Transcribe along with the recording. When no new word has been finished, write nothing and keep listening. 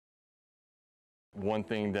One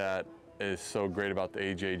thing that is so great about the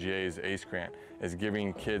AJGA is ACE grant, is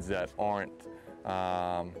giving kids that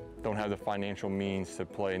don't have the financial means to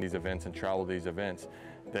play in these events and travel to these events.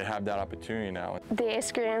 They have that opportunity now. The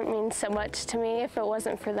ACE grant means so much to me. If it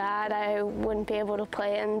wasn't for that, I wouldn't be able to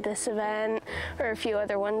play in this event or a few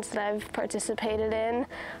other ones that I've participated in.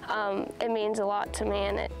 It means a lot to me,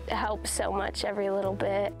 and it helps so much every little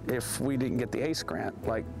bit. If we didn't get the ACE grant,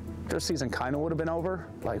 their season kind of would have been over.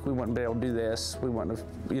 We wouldn't be able to do this. We wouldn't have,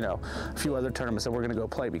 a few other tournaments that we're going to go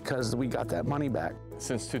play because we got that money back.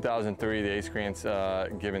 Since 2003, the ACE grant's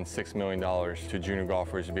given $6 million to junior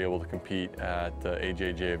golfers to be able to compete at the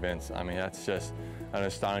AJJ events. I mean, that's just an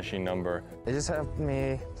astonishing number. It just helped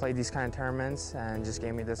me play these kind of tournaments and just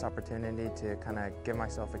gave me this opportunity to kind of give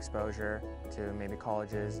myself exposure to maybe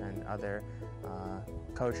colleges and other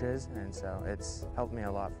coaches, and so it's helped me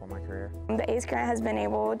a lot for my career. The ACE grant has been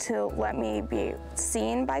able to let me be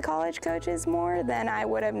seen by college coaches more than I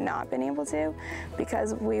would have not been able to,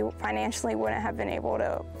 because we financially wouldn't have been able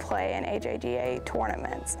to play in AJGA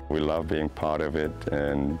tournaments. We love being part of it,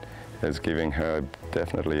 and it's giving her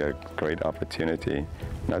definitely a great opportunity,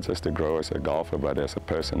 not just to grow as a golfer, but as a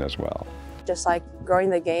person as well. Just like growing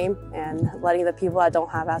the game and letting the people that don't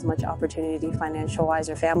have as much opportunity financial-wise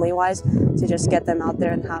or family-wise to just get them out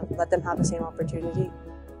there and let them have the same opportunity.